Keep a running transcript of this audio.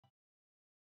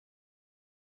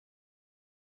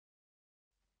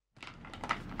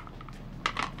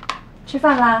吃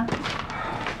饭啦。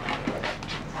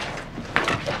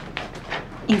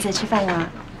英子，吃饭啦。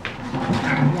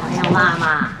洋洋妈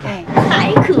妈，哎，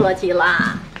太客气了，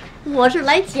我是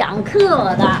来讲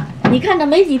课的。你看这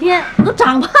没几天，我都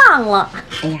长胖了。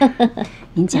哎呀，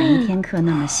您讲一天课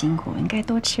那么辛苦，应该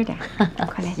多吃点。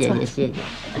快来坐。谢谢谢谢。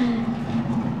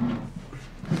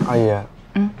阿姨，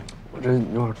我这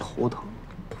有点头疼。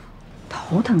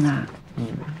头疼啊？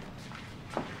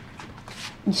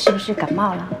你是不是感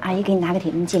冒了？阿姨给你拿个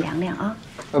体温计量量啊。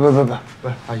不，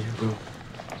阿姨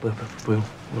不用，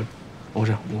我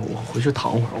回去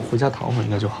躺会儿，我回家躺会儿应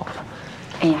该就好了。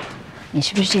哎呀，你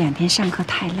是不是这2天上课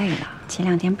太累了？前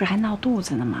2天不是还闹肚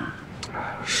子呢吗？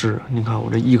是，你看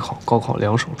我这艺考、高考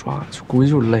2手抓，就估计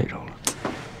就是累着了。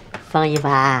方一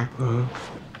凡，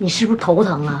你是不是头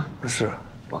疼啊？是。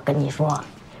我跟你说，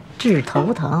治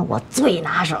头疼我最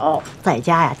拿手，在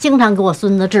家呀经常给我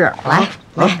孙子治。来，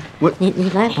你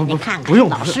来，你看看，不用，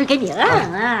老师给你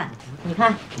按，你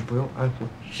看。不用，哎，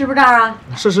是不是这儿啊？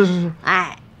是。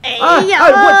哎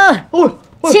呀，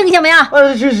清醒没有？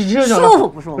清醒了。舒服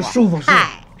不舒服？舒服。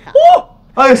哎，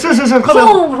哎，是，特别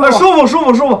好，舒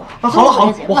服。好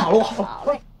了，我好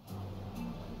了。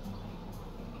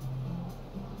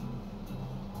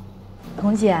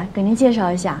童姐，给您介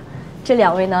绍一下，这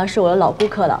2位呢是我的老顾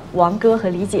客了，王哥和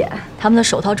李姐，他们的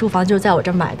首套住房就是在我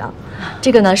这儿买的。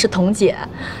这个呢是童姐，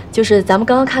就是咱们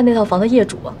刚刚看那套房的业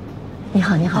主。你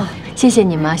好，谢谢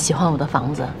你们喜欢我的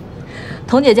房子。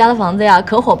童姐家的房子呀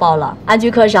可火爆了，安居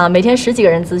客上每天10几个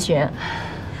人咨询。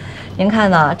您看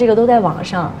呢，这个都在网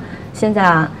上，现在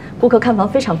啊顾客看房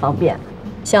非常方便。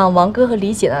像王哥和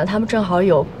李姐呢，他们正好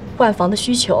有换房的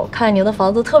需求，看您的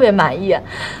房子特别满意，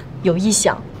有意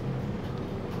向。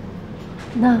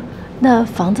那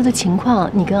房子的情况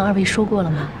你跟2位说过了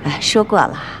吗？哎，说过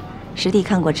了，实地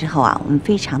看过之后啊，我们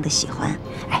非常的喜欢。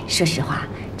哎，说实话，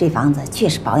这房子确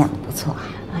实保养的不错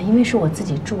啊，因为是我自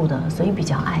己住的，所以比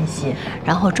较爱惜。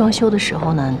然后装修的时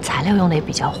候呢，材料用的也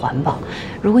比较环保。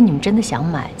如果你们真的想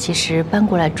买，其实搬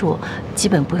过来住，基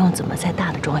本不用怎么再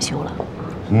大的装修了。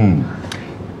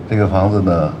这个房子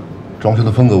呢，装修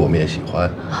的风格我们也喜欢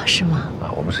啊，是吗？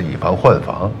啊，我们是以房换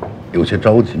房，有些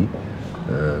着急。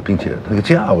并且那个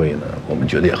价位呢，我们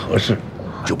觉得也合适，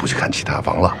就不去看其他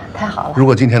房了。太好了！如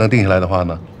果今天能定下来的话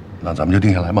呢，那咱们就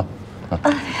定下来嘛。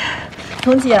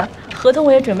童姐，合同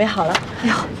我也准备好了。哎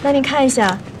呦，那您看一下。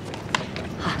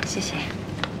好，谢谢。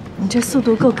你这速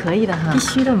度够可以的哈。必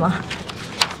须的嘛。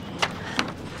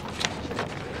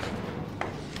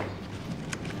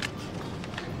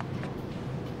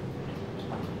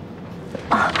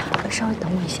啊，稍微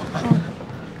等我一下啊。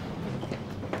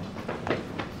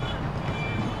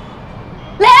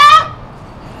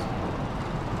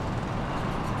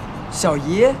小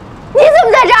姨，你怎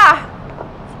么在这儿？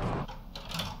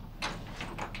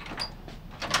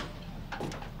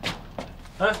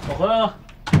哎，我回来了。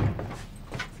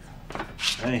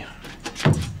哎呀，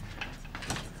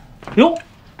哟，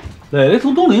磊磊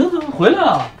从东陵怎么回来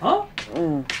了啊？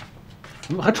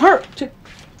怎么还穿着这？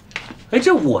哎，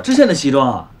这我之前的西装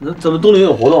啊，怎么东陵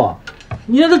有活动啊？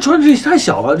你看这穿这太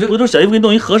小了，这回头小姨夫给你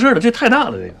弄一合身的，这太大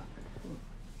了，这个。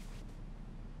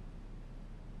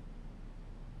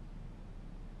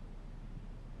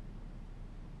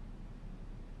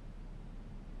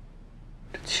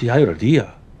气压有点低啊，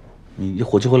你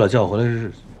火急火燎叫我回来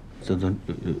是，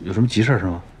有什么急事是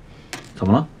吗？怎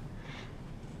么了？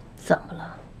怎么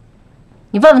了？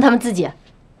你问问他们自己。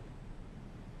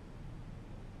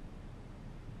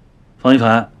方一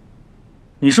凡，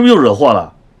你是不是又惹祸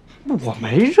了？我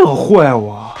没惹祸呀，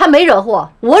我。他没惹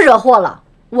祸，我惹祸了，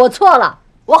我错了，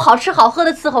我好吃好喝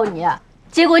的伺候你，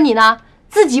结果你呢，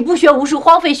自己不学无术，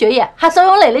荒废学业，还怂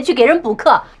恿磊磊去给人补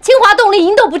课，清华冬令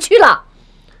营都不去了。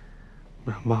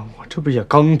妈，我这不也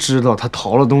刚知道他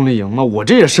逃了冬令营吗？我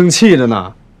这也生气着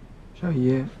呢。小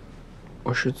姨，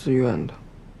我是自愿的。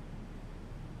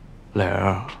磊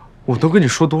儿，我都跟你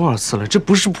说多少次了，这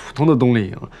不是普通的冬令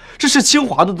营，这是清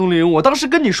华的冬令营。我当时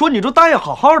跟你说，你就答应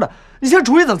好好的，你现在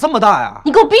主意怎么这么大呀？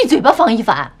你给我闭嘴吧，方一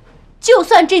凡！就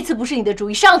算这次不是你的主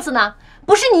意，上次呢？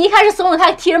不是你一开始怂恿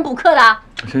他替人补课的？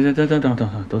行，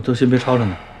都先别吵吵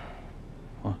呢。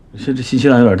啊，现在这信息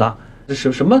量有点大。这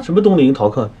什么冬令营逃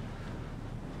课？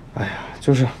哎呀，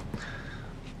就是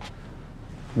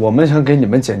我们想给你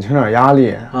们减轻点压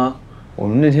力啊。我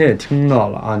们那天也听到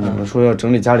了啊，你们说要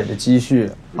整理家里的积蓄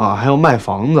啊，还要卖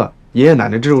房子。爷爷奶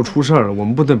奶这又出事了，我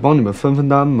们不得帮你们分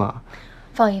担吗？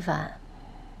方一凡，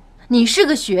你是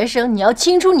个学生，你要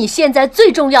清楚你现在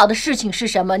最重要的事情是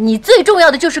什么。你最重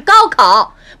要的就是高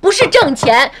考，不是挣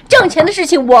钱。挣钱的事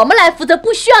情我们来负责，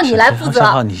不需要你来负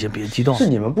责。你先别激动。是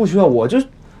你们不需要，我就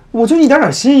我就一点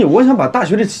点心意，我想把大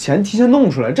学的钱提前弄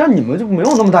出来，这样你们就没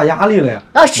有那么大压力了呀。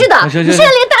是的，你现在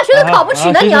连大学都考不起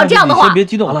呢，你要这样的话。先别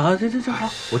激动了啊，这好，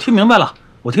我听明白了，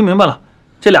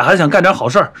这俩孩子想干点好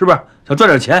事儿，是不是？想赚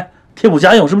点钱，贴补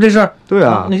家用，是不是这事儿？对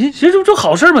啊，你其实这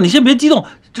好事嘛，你先别激动，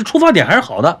这出发点还是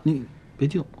好的，你别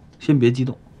激动，先别激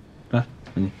动，来，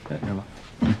你来这吧，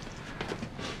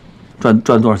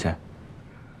赚多少钱？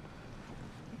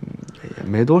也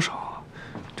没多少，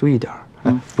就一点儿。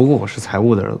不过我是财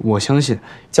务的儿子，我相信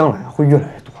将来会越来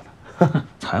越多的。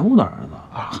财务的儿子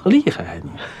啊，厉害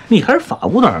你还是法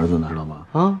务的儿子呢，知道吗？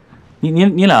啊，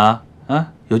你俩啊，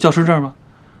有教师证吗？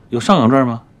有上岗证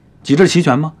吗？几证齐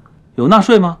全吗？有纳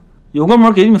税吗？有关部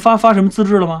门给你们发什么资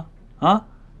质了吗？啊，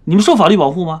你们受法律保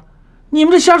护吗？你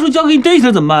们这家属交给你逮起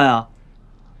来怎么办呀？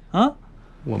啊？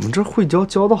我们这会教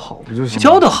得好不就行？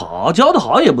教得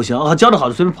好也不行啊！教得好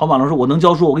就随便跑马路说我能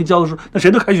教书，我给你教个书，那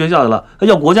谁都开学校去了？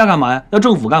要国家干嘛呀？要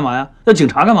政府干嘛呀？要警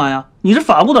察干嘛呀？你是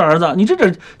法部的儿子，你这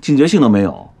点警觉性都没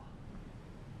有。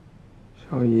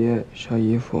小姨、小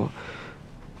姨夫，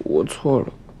我错了。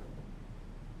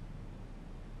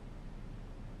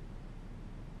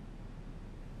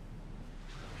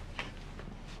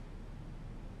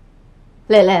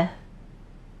蕾蕾，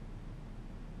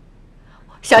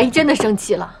小姨真的生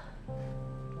气了。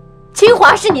清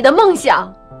华是你的梦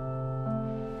想，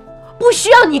不需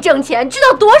要你挣钱。知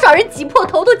道多少人挤破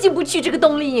头都进不去这个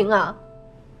冬令营啊！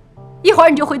一会儿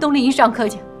你就回冬令营上课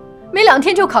去，没2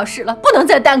天就考试了，不能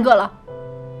再耽搁了。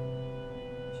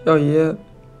小姨，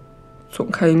从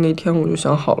开营那天我就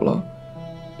想好了，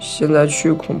现在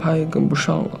去恐怕也跟不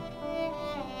上了。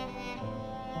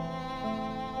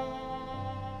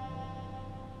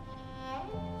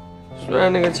虽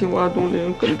然那个清华冬令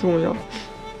营更重要，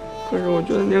可是我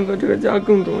觉得联合这个家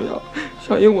更重要。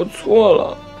小姨，我错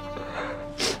了。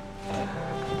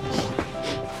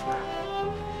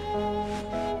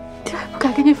这还不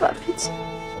该跟你发脾气。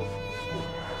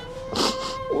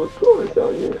我错了，小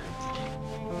姨。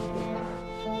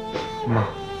妈，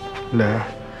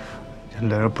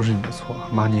蕾儿不是你的错，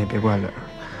妈你也别怪蕾儿，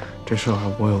这事儿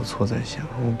我有错在先，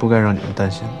我不该让你们担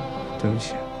心，对不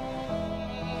起。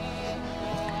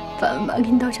凡凡妈给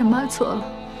你道歉，妈错了，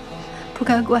不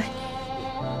该怪你。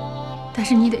但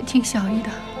是你得听小姨的，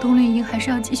冬令营还是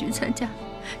要继续参加，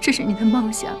这是你的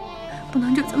梦想，不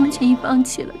能就这么轻易放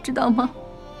弃了，知道吗？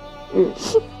嗯。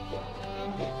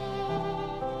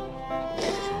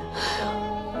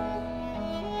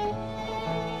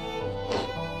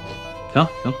行，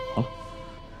好了，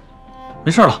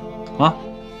没事了啊，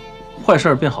坏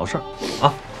事变好事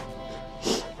啊。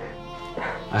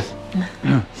哎，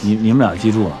你们俩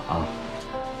记住了啊，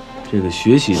这个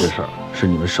学习的事儿是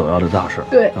你们首要的大事，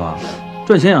对，是吧？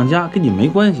赚钱养家跟你没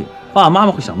关系，爸爸妈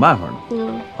妈会想办法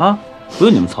的。啊，不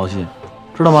用你们操心，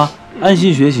知道吗？安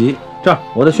心学习。这样，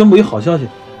我再宣布一好消息，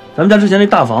咱们家之前那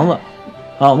大房子，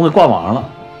啊，我们给挂网上了，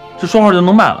这双号就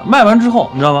能卖了。卖完之后，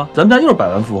你知道吗？咱们家又是百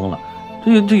万富翁了。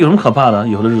这有什么可怕的？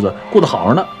以后的日子过得好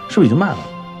着呢，是不是已经卖了？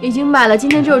已经卖了，今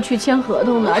天就是去签合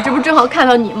同的，这不正好看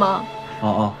到你吗？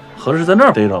合着是在那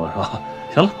儿逮着了是吧？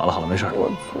行了，好了，没事。我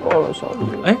错了，小弟。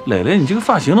哎，蕾蕾，你这个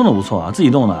发型弄得不错啊，自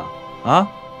己弄的啊，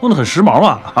弄得很时髦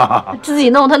嘛。哈哈自己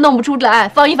弄他弄不出来，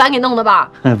方一凡给弄的吧？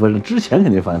不是，之前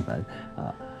肯定方一凡啊。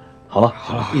好了，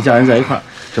一家人在一块儿，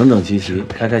整整齐齐，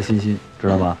开开心心，知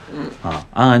道吧？啊，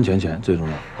安安全全最重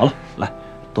要。好了，来，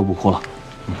都不哭了。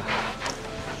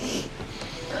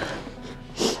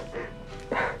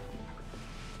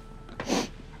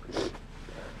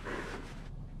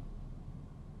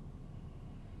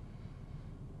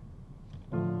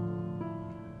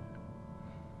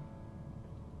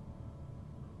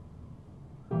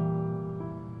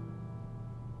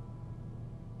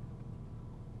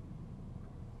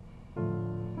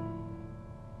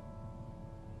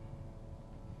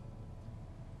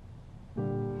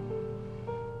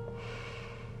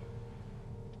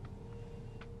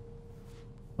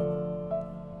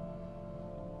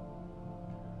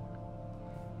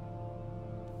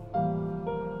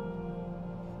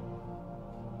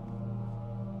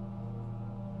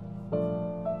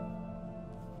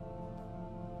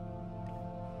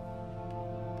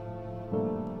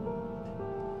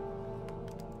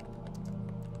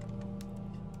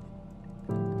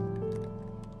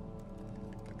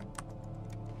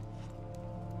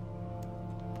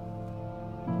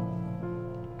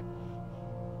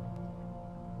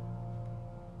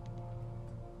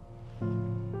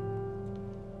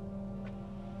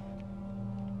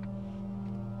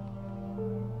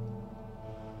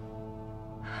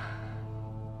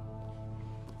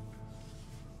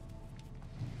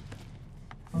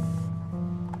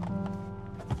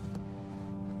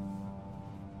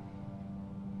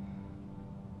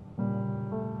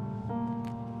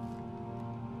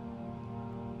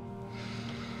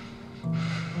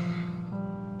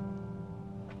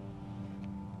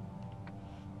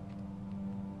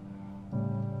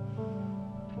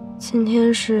今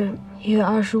天是1月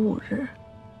25日，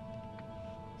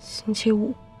星期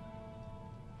五。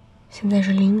现在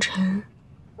是凌晨，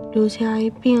刘静阿姨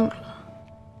病了。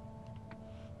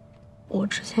我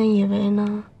之前以为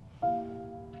呢，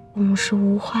我们是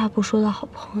无话不说的好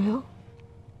朋友。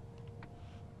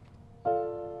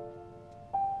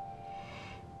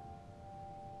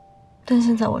但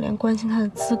现在我连关心她的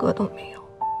资格都没有。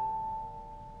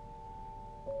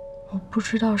我不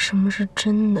知道什么是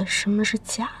真的，什么是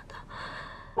假的，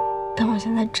但我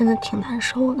现在真的挺难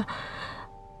受的。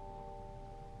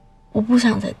我不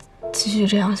想再继续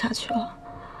这样下去了，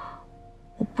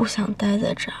我不想待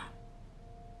在这儿，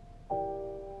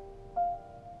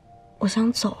我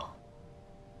想走，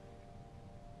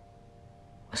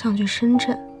我想去深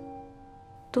圳。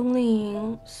冬令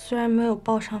营虽然没有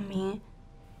报上名，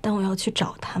但我要去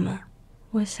找他们。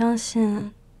我相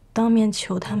信当面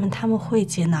求他们，他们会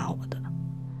接纳我的，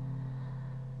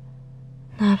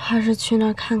哪怕是去那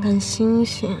儿看看星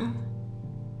星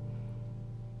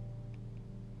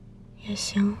也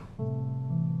行。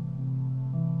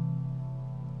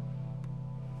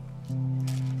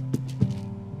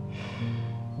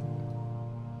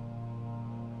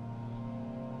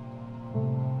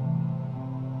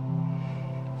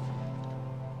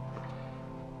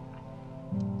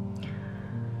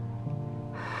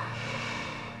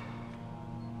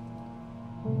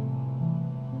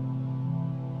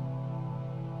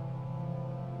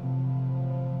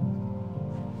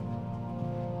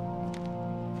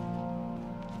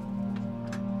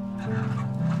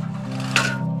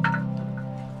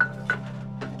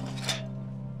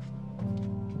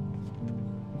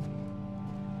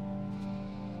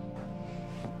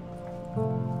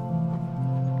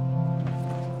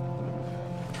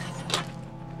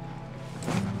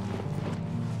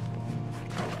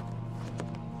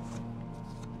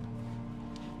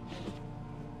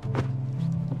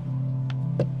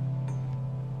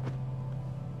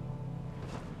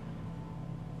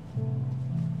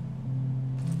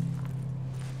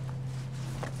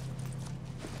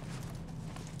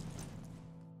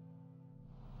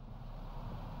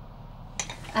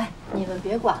哎，你们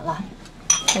别管了，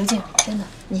刘静，真的，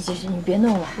你别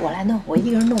弄了，我来弄，我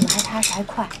一个人弄的还踏实还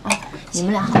快啊！你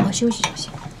们俩好好休息休息。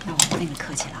那我不跟你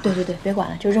客气了。对，别管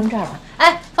了，就扔这儿了。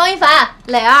哎，方一凡、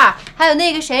磊儿，还有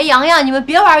那个谁，洋洋，你们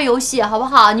别玩游戏好不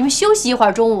好？你们休息一会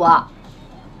儿，中午。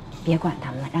别管他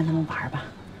们了，让他们玩吧，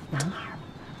男孩嘛。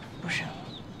不是，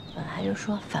本来就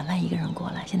说凡凡一个人过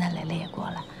来，现在磊磊也过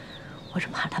来，我是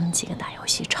怕他们几个打游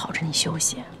戏吵着你休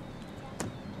息。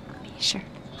没事儿。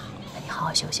那你好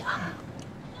好休息啊。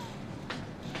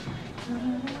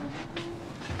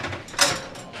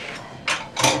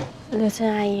刘静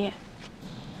阿姨，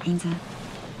英子，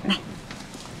来，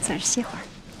在这歇会儿。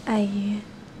阿姨，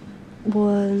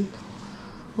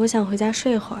我想回家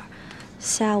睡会儿，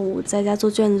下午在家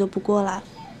做卷子就不过来了。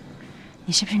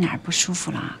你是不是哪儿不舒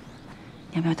服了？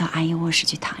要不要到阿姨卧室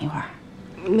去躺一会儿？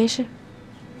没事，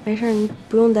你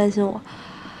不用担心我。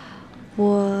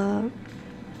我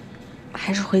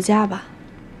还是回家吧，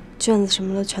卷子什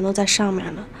么的全都在上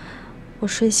面呢。我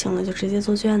睡醒了就直接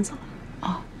做卷子了。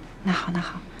哦，那好，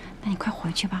那你快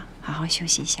回去吧，好好休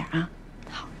息一下啊。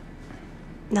好，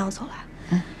那我走了。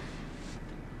嗯。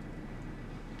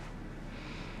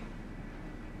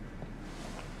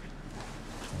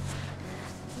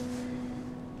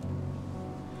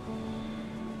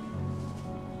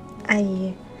阿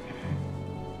姨，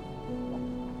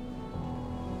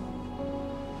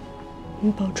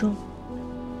你保重。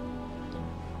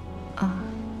啊。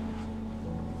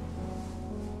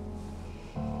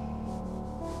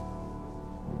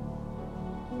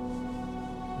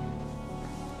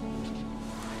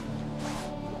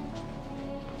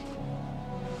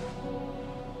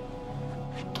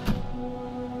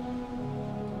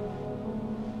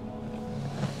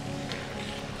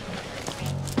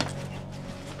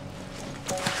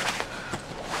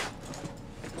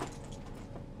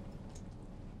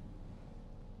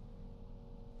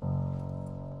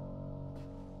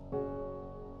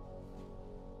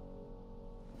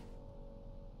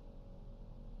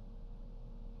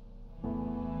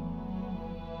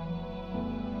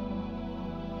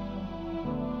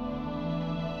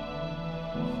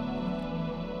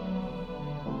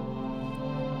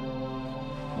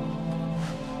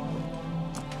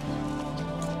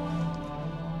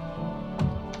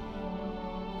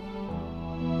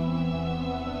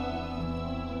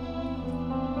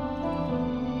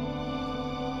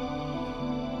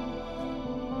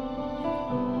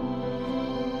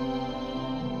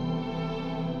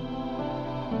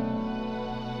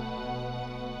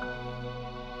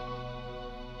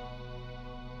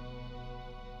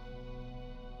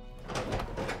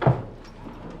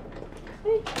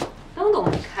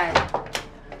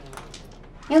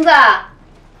英子，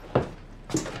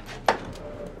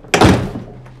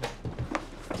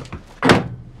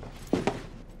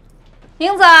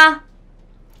英子，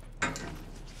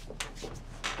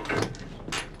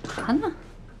啥呢？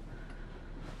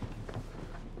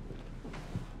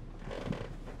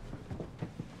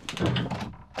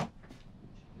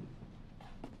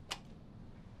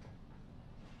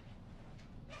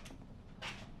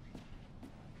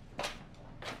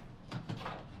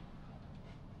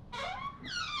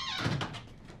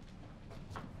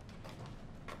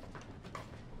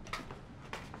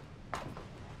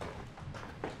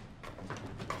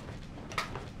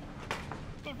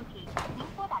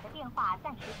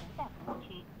暂时不在服务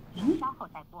区，请稍后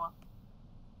再拨。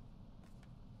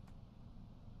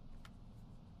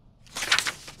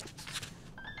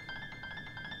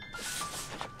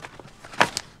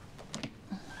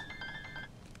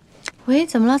喂，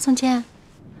怎么了，宋倩？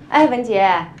哎，文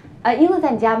杰，英子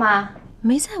在你家吗？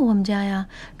没在我们家呀，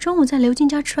中午在刘静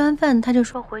家吃完饭，他就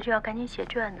说回去要赶紧写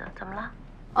卷子，怎么了？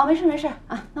哦，没事没事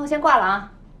啊，那我先挂了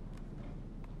啊。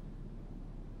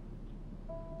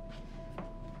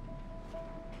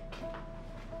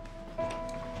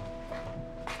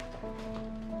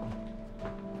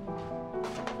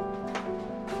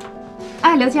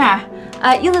哎，刘静儿，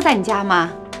英子在你家吗？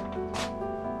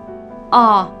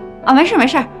哦，啊，没事没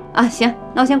事啊，行，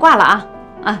那我先挂了啊，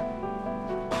啊。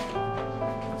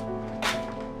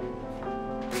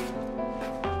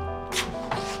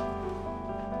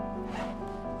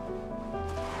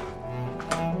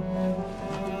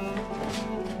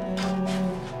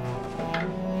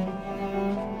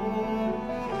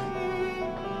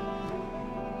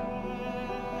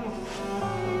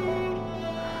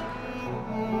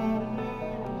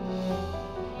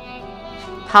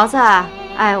桃子，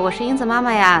哎，我是英子妈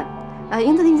妈呀。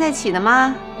英子跟你在一起呢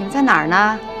吗？你们在哪儿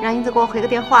呢？让英子给我回个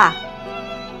电话。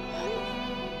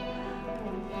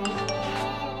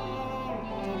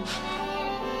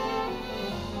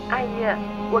阿姨，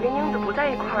我跟英子不在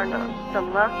一块儿呢，怎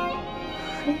么了？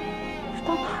嘿，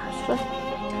到哪儿去了？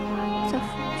在服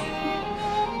务区。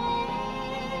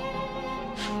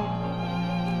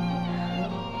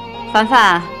凡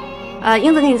凡，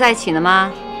英子跟你在一起呢吗？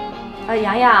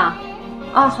洋洋。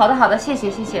哦，好的好的，谢谢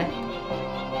谢谢。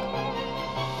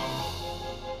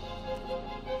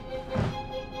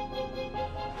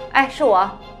哎，是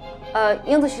我，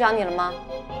英子去找你了吗？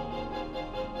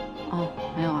哦，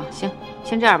没有啊，行，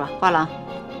先这样吧，挂了啊。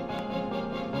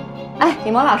哎，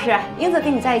李萌老师，英子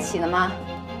跟你在一起呢吗？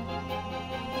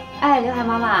哎，刘海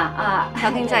妈妈啊，她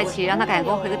跟你在一起，让她赶紧给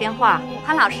我回个电话。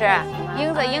潘老师，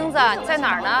英子，你在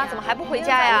哪儿呢？怎么还不回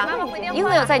家呀？英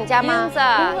子有在你家吗？英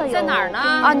子在哪儿呢？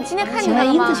啊，你今天看见她了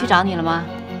吗？英子去找你了吗？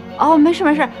哦，没事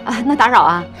没事啊，那打扰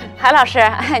啊。海老师，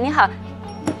哎，你好。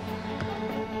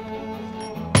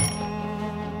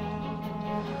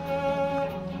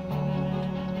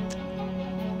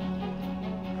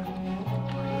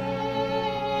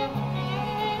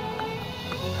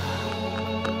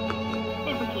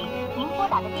对不起，您拨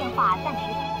打的电话暂时。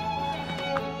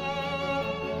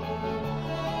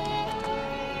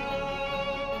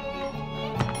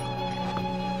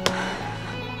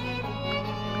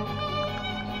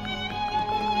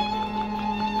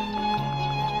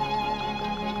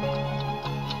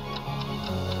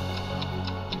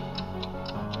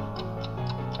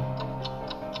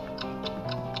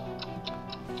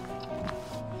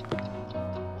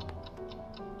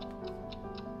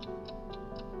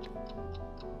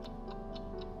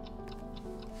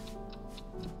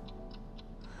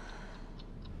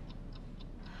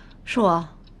是我，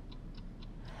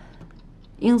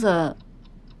英子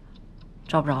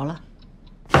找不着了。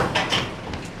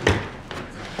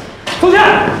宋倩，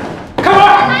开门！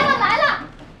来了！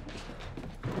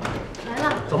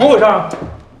怎么回事？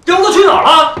英子去哪儿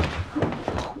了？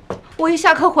我一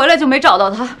下课回来就没找到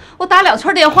她，我打2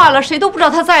圈电话了，谁都不知道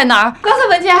她在哪儿。刚才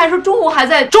文杰还说中午还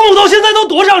在。中午到现在都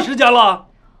多长时间了？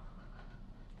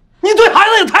你对孩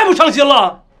子也太不上心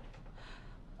了。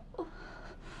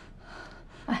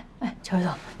哎，乔伟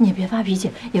总，你也别发脾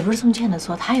气，也不是宋倩的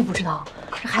错，她也不知道，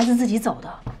是孩子自己走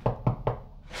的。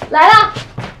来了。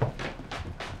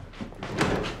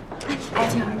哎，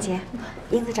文杰，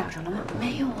英子找着了吗？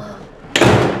没有啊。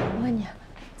我问你，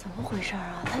怎么回事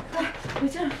啊？他我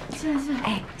进来。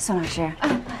哎，宋老师，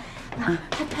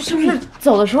他是不是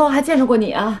走的时候还见着过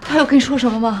你啊？他有跟你说什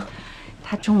么吗？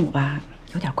他中午吧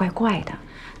有点怪怪的，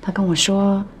他跟我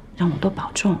说让我多保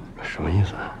重。什么意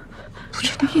思啊？不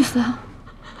知道意思啊。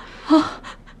啊，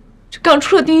这刚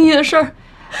出了丁一的事儿，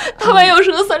他们又是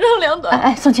个3长2短。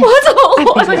哎，宋倩，我怎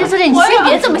么活？宋倩，你先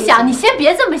别这么想，你先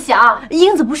别这么想。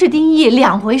英子不是丁一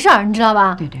，2回事儿，你知道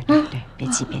吧？对，别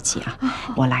急别急啊！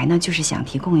我来呢就是想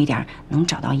提供一点能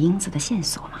找到英子的线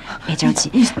索嘛，别着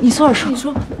急。你说点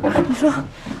说，你说，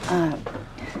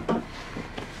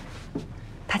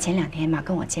他前2天嘛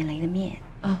跟我见了一个面，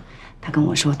他跟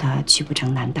我说他去不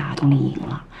成南大冬令营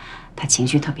了，他情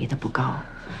绪特别的不高，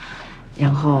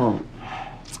然后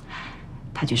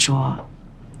他就说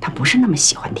他不是那么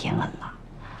喜欢天文了。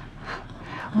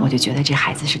我就觉得这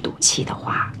孩子是赌气的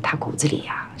话，他骨子里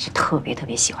呀是特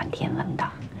别喜欢天文的。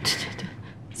对，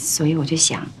所以我就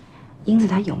想，英子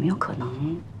她有没有可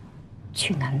能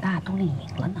去南大冬令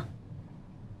营了呢？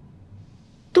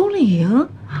冬令营？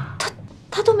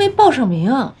他都没报上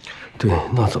名。对，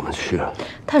那怎么去啊？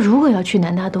他如果要去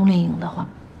南大冬令营的话，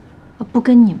不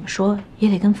跟你们说，也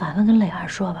得跟凡凡跟磊儿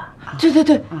说吧。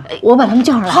对，我把他们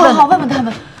叫上来。好，问问他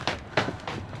们。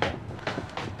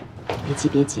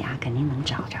别急啊，肯定能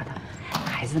找着的。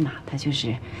孩子嘛，他就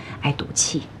是爱赌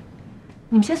气。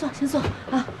你们先坐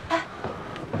啊！哎，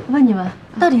我问你们，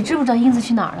到底知不知道英子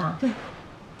去哪儿了？对，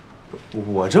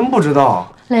我真不知道。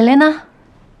磊磊呢？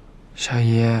小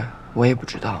姨，我也不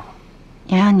知道。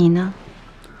洋洋，你呢？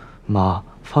妈，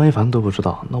方一凡都不知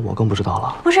道，那我更不知道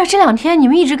了。不是，这2天你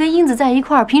们一直跟英子在一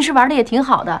块儿，平时玩的也挺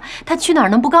好的，她去哪儿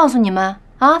能不告诉你们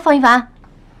啊？方一凡。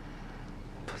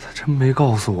他真没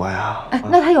告诉我呀。哎，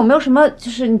那他有没有什么，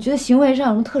就是你觉得行为上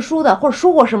有什么特殊的，或者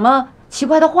说过什么奇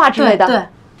怪的话之类的？对，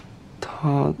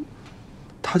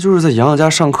他就是在洋洋家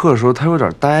上课的时候，他有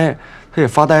点呆，他也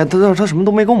发呆，他什么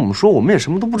都没跟我们说，我们也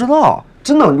什么都不知道。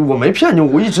真的，我没骗你，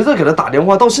我一直在给他打电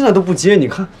话，到现在都不接。你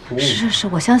看，是，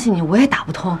我相信你，我也打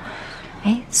不通。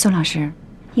哎，孙老师，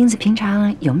英子平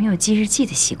常有没有记日记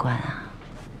的习惯啊？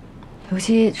尤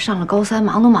其上了高3，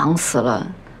忙都忙死了。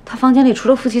他房间里除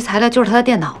了复习材料，就是他的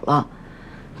电脑了。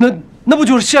那不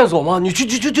就是线索吗？你去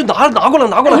拿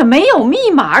过来。也没有密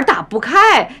码，打不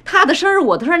开。他的生日，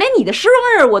我的生日，连你的生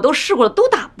日我都试过了，都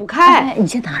打不开。哎，你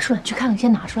先拿出来，去看看，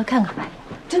先拿出来看看。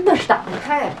真的是打不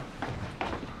开。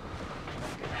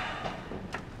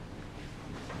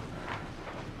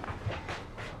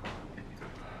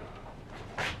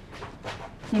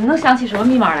你们能想起什么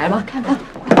密码来吗？看看，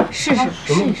试试。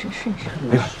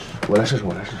没有，我来试试。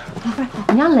不是，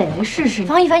你让磊磊试试。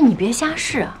方一凡，你别瞎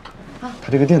试啊。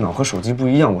他这个电脑和手机不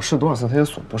一样，我试多少次他也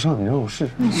锁不上，你让我试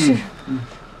试。你试试。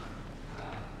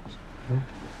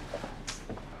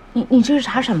你这是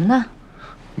查什么呢？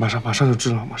马上就知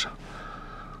道，马上。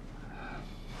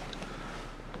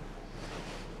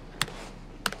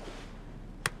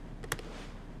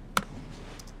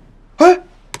哎，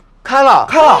开了！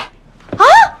啊！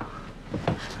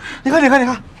你看！你可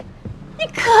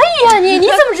以啊，你怎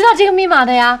么知道这个密码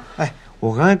的呀？哎，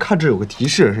我刚才看这有个提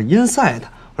示是 inside。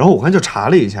然后我刚才就查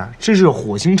了一下，这是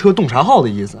火星车洞察号的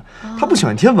意思。他不喜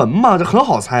欢天文嘛，这很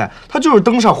好猜啊。他就是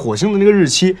登上火星的那个日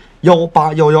期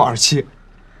181127。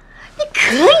你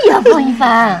可以啊，方一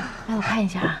凡。来，我看一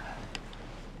下啊。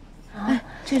哎，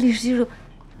这历史记录，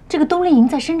这个冬令营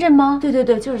在深圳吗？对，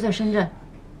就是在深圳。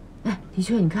哎，的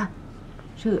确，你看，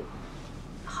这个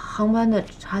航班的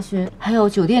查询，还有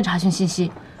酒店查询信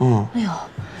息。哎呦，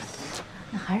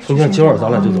那还是今天今晚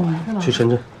咱俩就走，去深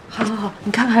圳。好，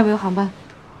你看看还有没有航班。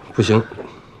不行，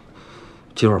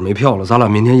今晚没票了，咱俩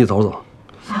明天一早走。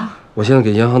行，我现在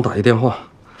给银行打一电话，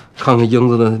看看英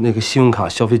子的那个信用卡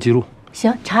消费记录。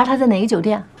行，查他在哪个酒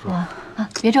店啊？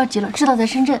别着急了，知道在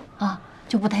深圳啊，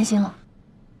就不担心了。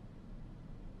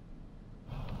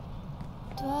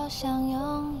多想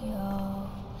拥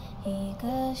有一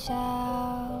个小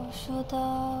树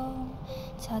洞，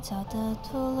悄悄地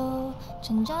吐露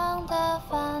成长的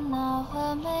烦恼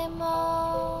和美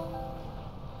梦。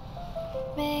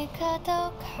每刻都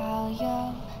靠右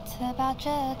侧抱着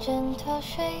枕头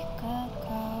睡个够，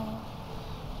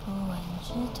不问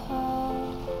枝头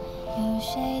有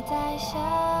谁在相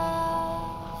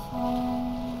逢，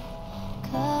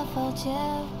可否借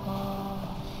我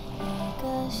一个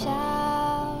小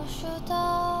树洞，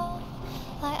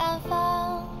来安放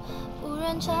无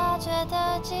人察觉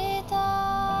的悸动。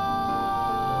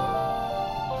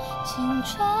青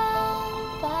春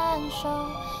半熟，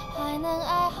还能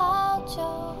爱好久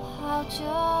好久，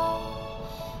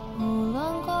无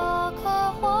论过客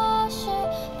或是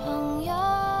朋友，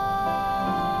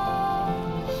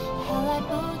还来不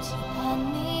及叛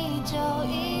逆就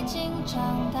已经长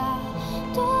大，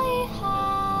多遗憾，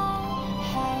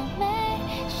还没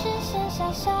实现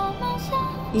小小梦想。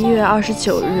1月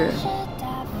29日，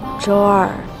周二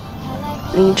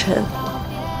凌晨。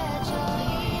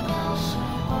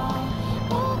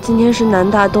今天是南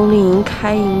大冬令营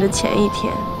开营的前一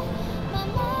天，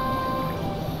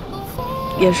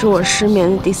也是我失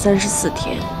眠的第34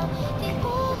天。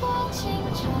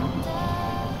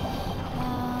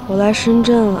我来深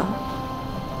圳了，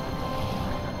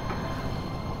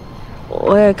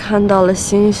我也看到了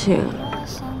星星，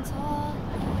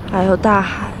还有大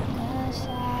海。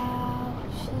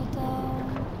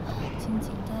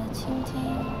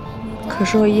可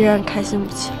是我依然开心不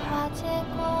起来。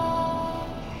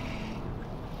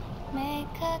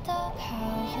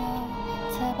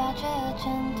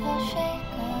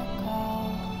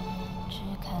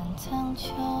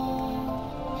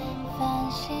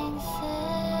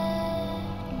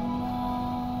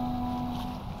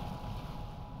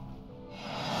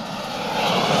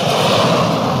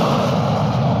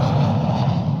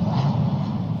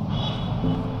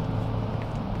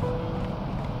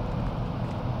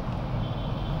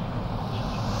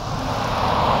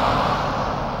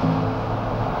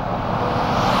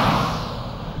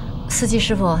司机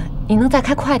师傅，你能再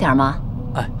开快点吗？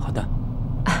哎，好的。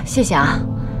啊，谢谢啊。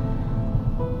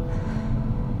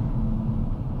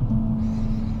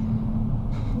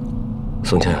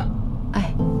宋倩，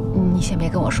哎，你先别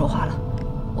跟我说话了，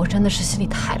我真的是心里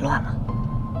太乱了。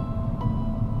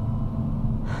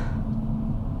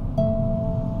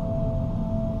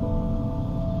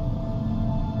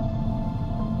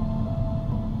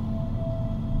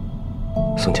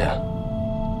宋倩，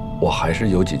我还是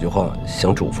有几句话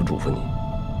想嘱咐嘱咐你。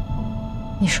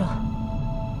你说。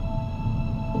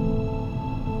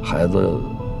孩子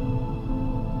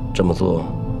这么做，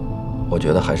我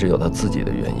觉得还是有他自己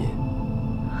的原因。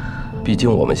毕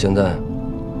竟我们现在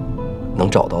能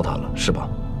找到他了，是吧？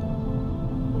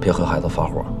别和孩子发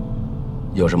火，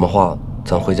有什么话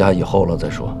咱回家以后了再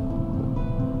说。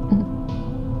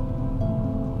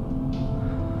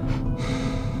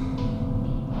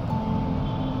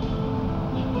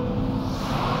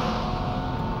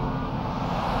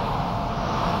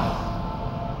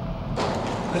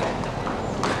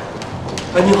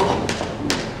哎，你好，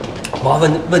麻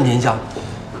烦问您一下，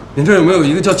您这有没有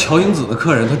一个叫乔英子的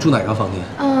客人？他住哪个房间？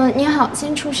您好，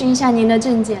先出示一下您的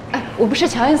证件。哎，我不是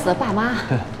乔英子的爸妈。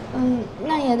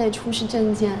那也得出示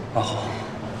证件。啊，好。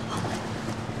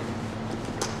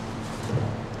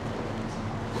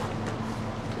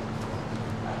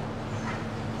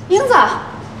英子。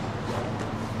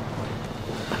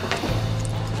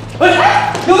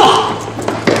哎，英子，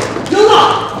英子。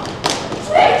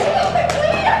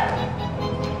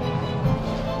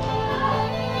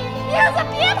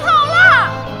别跑了！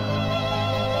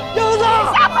英子，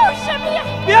瞎跑什么呀？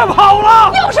别跑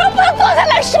了！你有什么不能坐下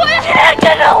来说呀？别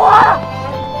跟着我！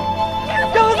英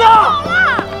子，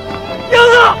英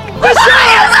子，快下来！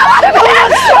英子，别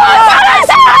说，下来，下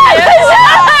来，快下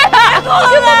来！你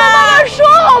跟妈妈说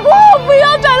好不好？不要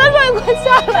站在这里，快下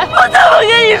来！我怎么跟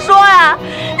你说呀？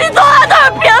你从来都是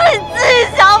凭着你自己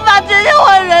想法决定我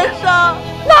人生。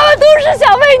妈妈都是想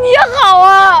为你好啊！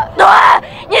对，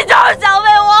你就是想为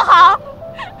我好。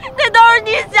这都是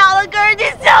你想的，可是你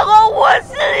想过我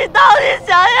心里到底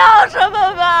想要什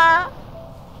么吗？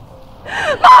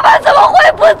妈妈怎么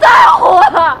会不在乎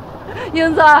啊？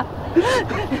英子，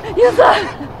英子，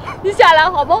你下来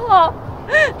好不好？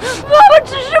妈妈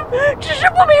只是不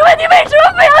明白你为什么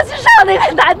非要去上那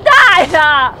个南大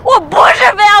呀？我不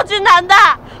是非要去南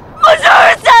大，我就是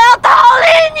想要逃离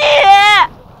你。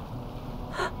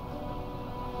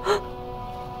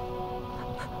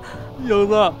英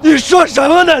子，你说什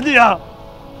么呢你啊？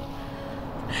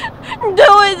你对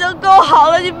我已经够好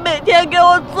了，你每天给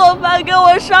我做饭，给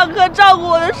我上课，照顾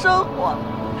我的生活。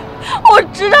我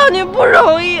知道你不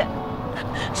容易，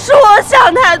是我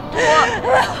想太多，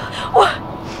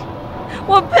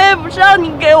我配不上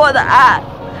你给我的爱。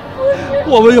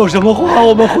我们有什么话，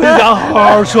我们回家好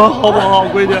好说，好不好，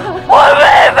闺女？我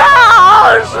没法好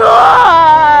好说。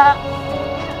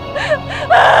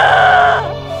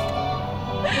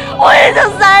我已经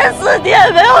34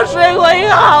天没有睡过一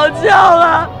个好觉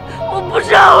了，我不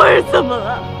知道我是怎么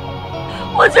了，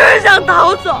我就是想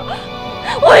逃走。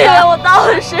我以为我到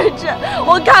了深圳，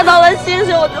我看到了星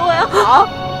星，我就会好。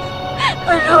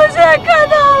可是我现在看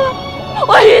到了，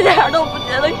我一点都不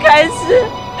觉得开心。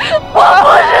我不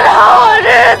知道我这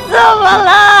是怎么了。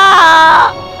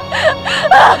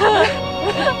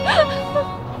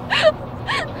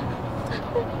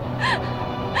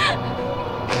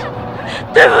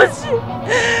对不起，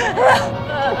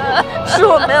是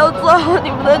我没有做好你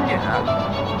们的女儿，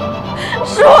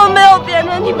是我没有变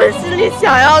成你们心里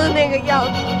想要的那个样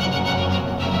子。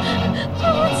对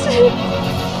不起，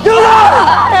英子。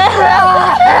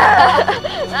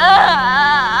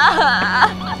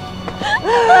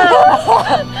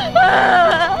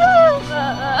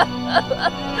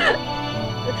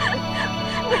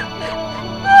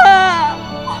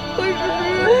我是不是病了呀？我是不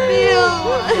是病了？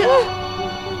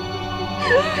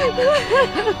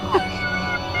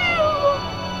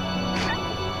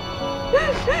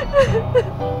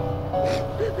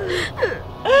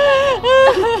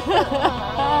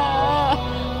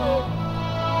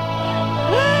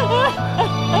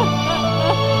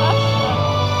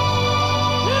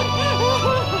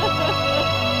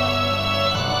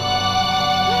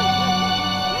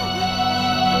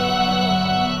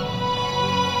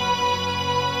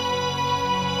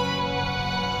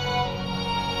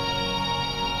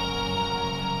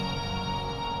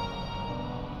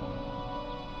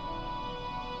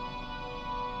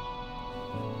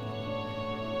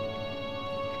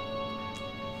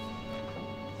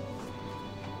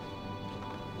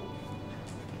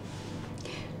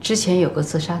之前有过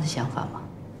自杀的想法吗？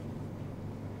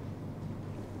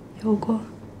有过。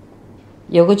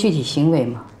有过具体行为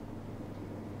吗？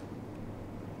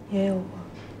也有过。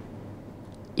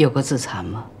有过自残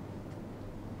吗？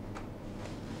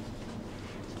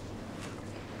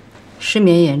失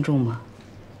眠严重吗？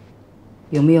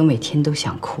有没有每天都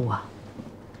想哭啊？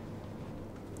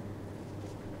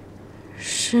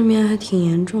失眠还挺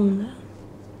严重的，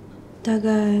大概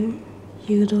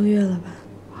1个多月了吧。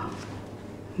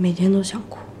每天都想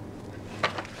哭。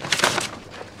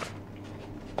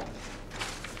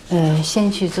先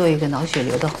去做一个脑血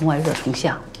流的红外热成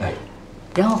像，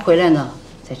然后回来呢，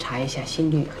再查一下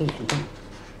心率和眼动。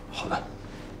好的。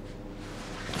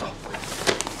走。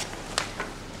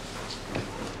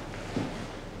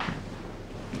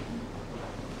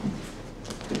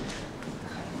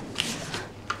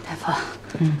大夫，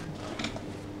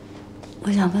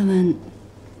我想问问，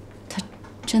他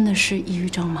真的是抑郁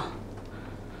症吗？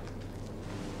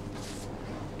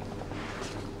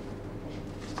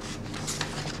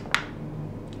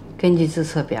根据自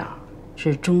测表，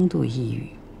是中度抑郁、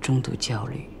中度焦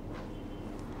虑。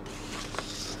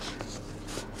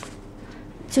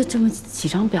就这么几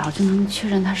张表就能确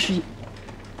认他是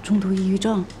中度抑郁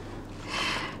症？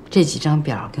这几张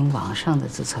表跟网上的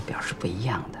自测表是不一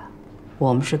样的，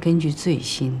我们是根据最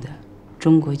新的《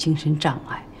中国精神障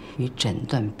碍与诊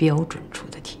断标准》出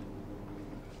的题。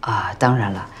当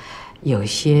然了，有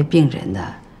些病人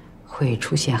呢会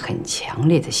出现很强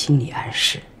烈的心理暗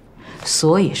示。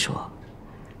所以说，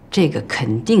这个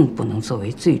肯定不能作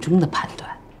为最终的判断。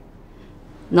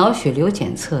脑血流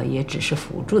检测也只是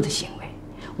辅助的行为，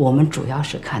我们主要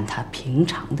是看他平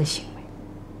常的行为。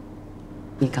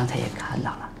你刚才也看到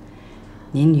了，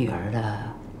您女儿的，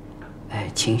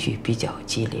情绪比较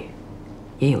激烈，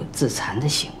也有自残的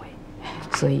行为，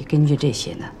所以根据这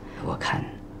些呢，我看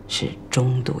是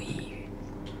中度抑郁。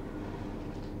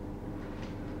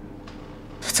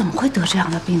他怎么会得这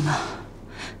样的病呢？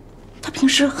他平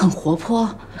时很活泼、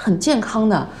很健康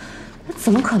的，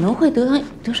怎么可能会得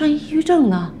上抑郁症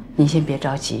呢？您先别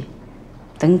着急，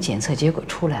等检测结果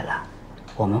出来了，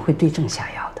我们会对症下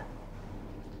药的。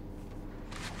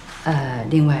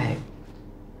另外，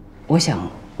我想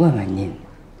问问您，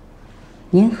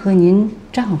您和您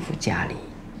丈夫家里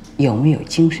有没有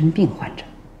精神病患者？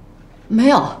没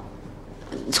有，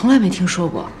从来没听说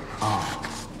过。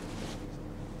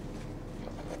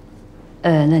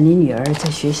那您女儿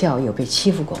在学校有被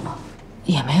欺负过吗？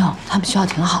也没有，他们学校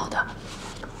挺好的。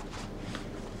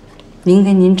您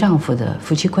跟您丈夫的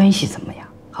夫妻关系怎么样？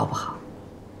好不好？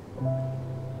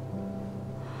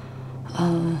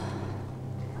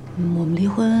我们离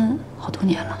婚好多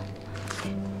年了。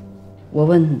我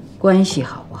问关系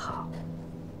好不好？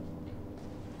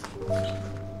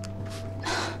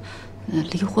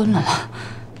离婚了嘛，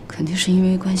肯定是因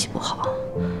为关系不好。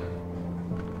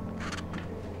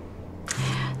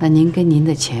那您跟您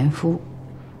的前夫，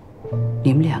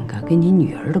你们两个跟您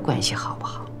女儿的关系好不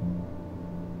好？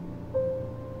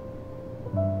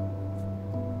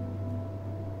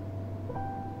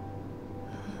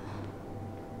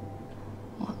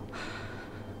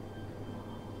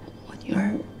我女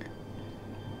儿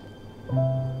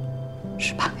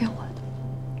是判给我的，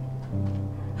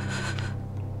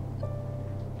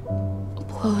不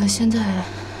过我现在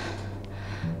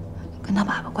跟他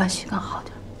爸爸关系更好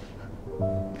点。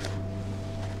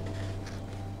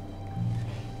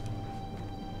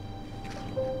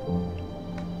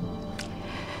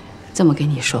这么跟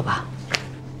你说吧，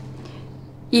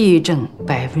抑郁症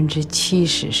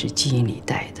70%是基因里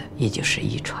带的，也就是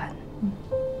遗传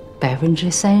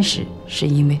，30%是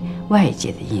因为外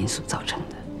界的因素造成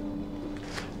的。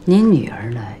您女儿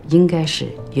呢，应该是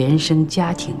原生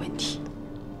家庭问题，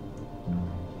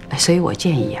所以我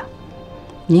建议啊，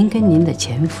您跟您的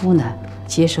前夫呢，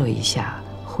接受一下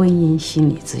婚姻心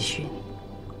理咨询，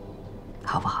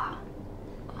好不好？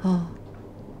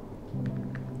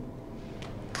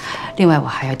另外，我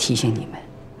还要提醒你们，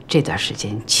这段时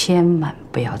间千万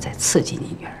不要再刺激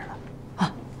你女儿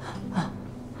了。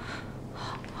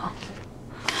好。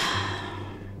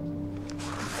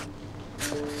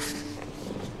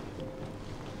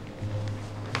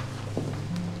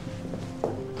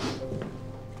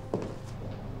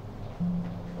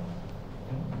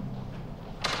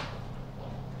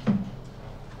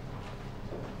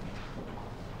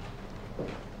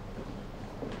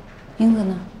英子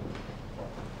呢？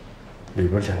里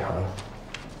边检查呢。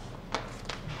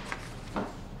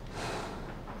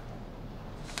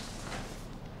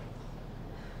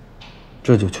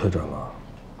这就确诊了，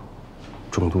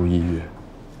重度抑郁。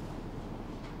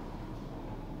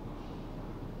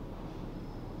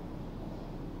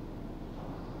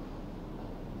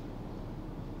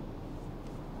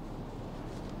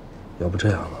要不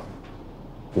这样了，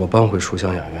我搬回书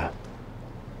香养院，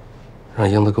让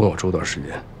英子跟我住段时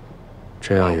间，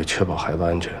这样也确保孩子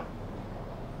安全。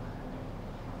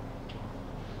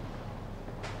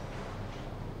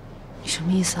你什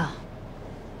么意思啊？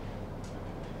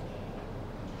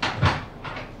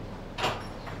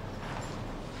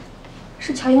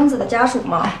是乔英子的家属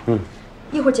吗？嗯。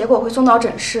一会儿结果会送到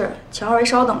诊室，请二位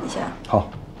稍等一下。好。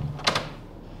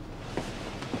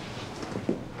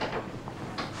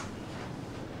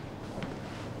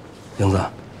英子，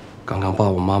刚刚爸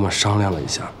爸妈妈商量了一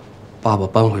下，爸爸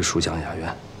搬回书香雅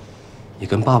苑，你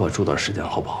跟爸爸住段时间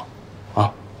好不好？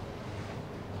啊？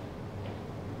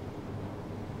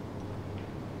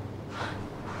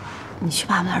你去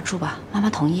爸爸那儿住吧，妈妈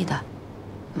同意的，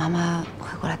妈妈不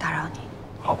会过来打扰你，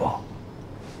好不好？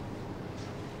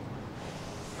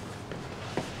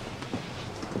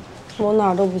我哪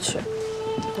儿都不去，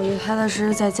我就踏踏实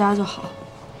实在家就好。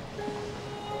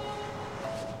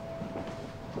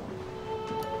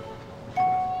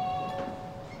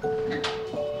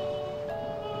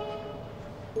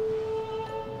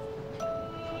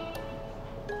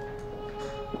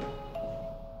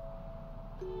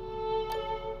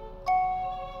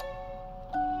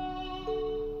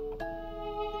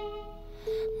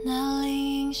那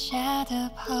林荫下的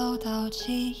跑道，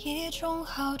记忆中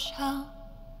好长。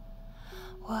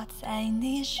我在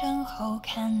你身后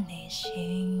看你嬉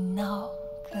闹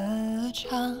歌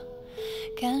唱，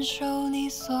感受你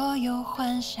所有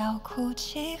欢笑、哭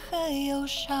泣和忧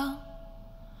伤，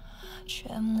却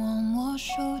默默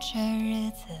数着日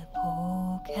子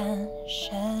不敢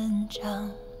生长。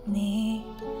你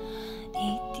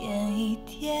一点一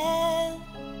点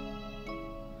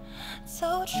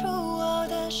走出我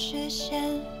的视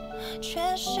线，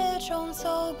却始终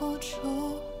走不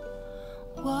出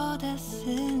我的思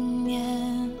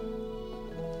念。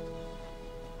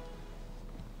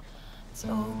走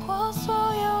过所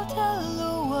有的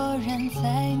路，我仍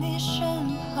在你身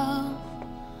旁，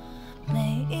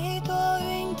每一朵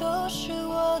云都是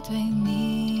我对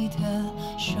你的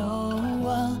守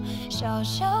望，小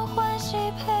小欢喜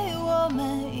陪我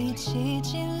们一起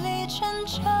经历成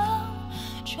长，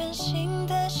全新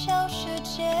的小世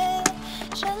界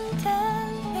正等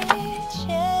你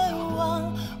前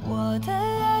往。我的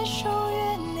爱属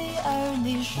于你，而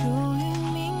你属于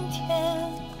明天。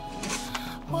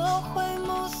我会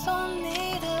目送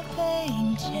你的背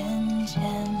影渐渐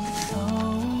走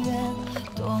远，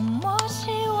多么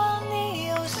希望你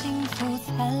有幸福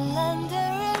灿烂的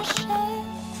人生，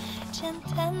简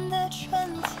单的、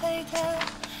纯粹的、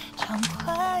畅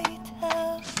快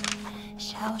的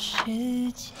小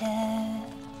世界。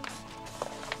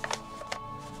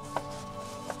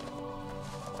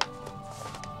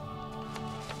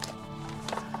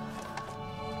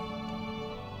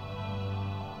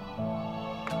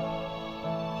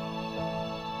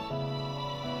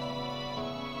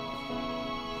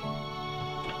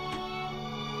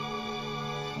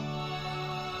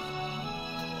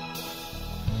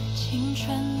青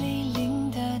春里淋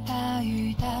的大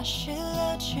雨打湿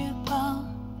了翅膀，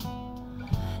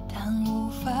但无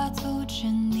法阻止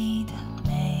你的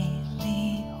美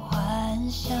丽幻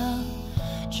想。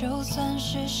就算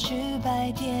是失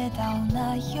败跌倒，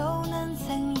那又能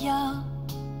怎样？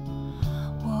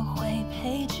我会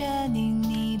陪着你，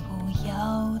你不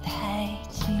要太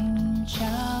紧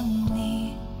张。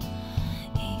你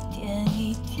一点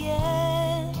一点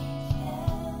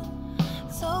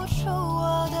走出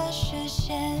我的视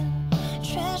线，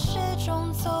却始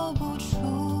终走不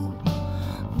出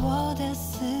我的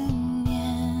思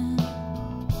念。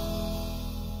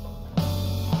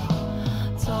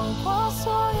走过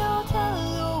所有的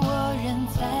路，我仍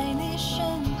在你身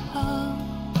旁，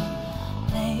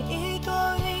每一朵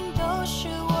云都是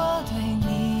我对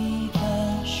你的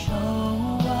守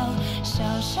望，小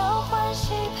小欢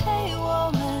喜陪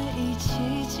我们一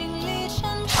起经历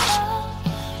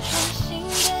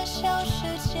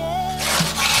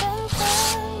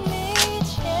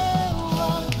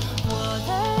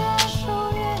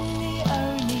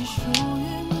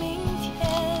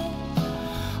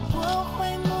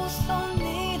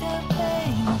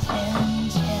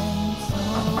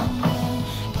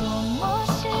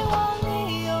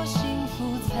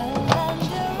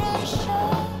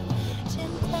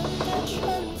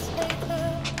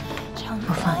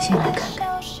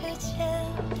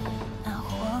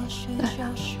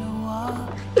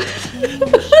最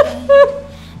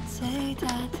大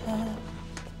的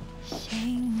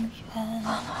心愿。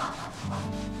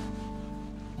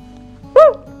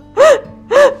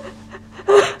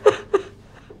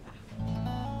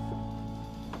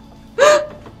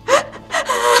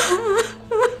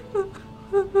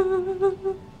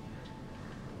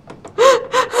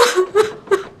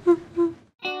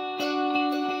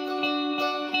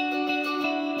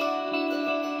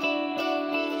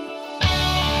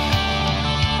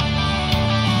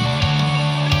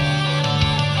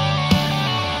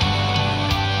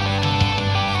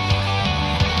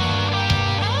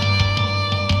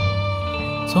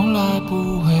从来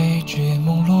不畏惧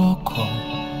梦落空，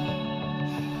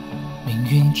命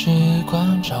运之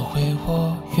光照会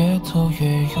我越挫越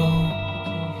勇，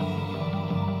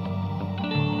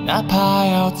哪怕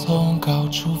要从高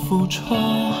处俯冲，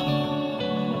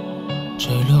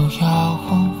坠落摇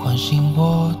晃唤醒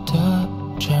我的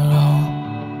真容，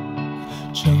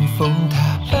乘风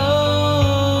踏浪，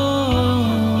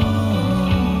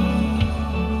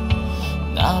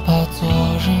哪怕昨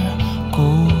日孤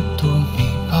独迷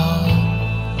茫，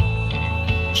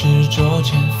执着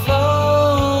前方，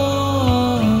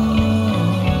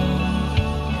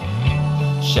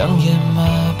像野马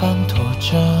般拖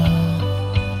着，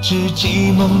直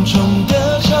击梦中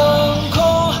的长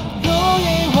空。如一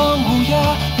望无涯，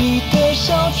你的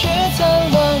笑却灿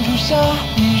烂如霞，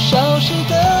年少时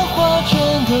的话全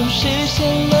都实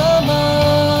现了。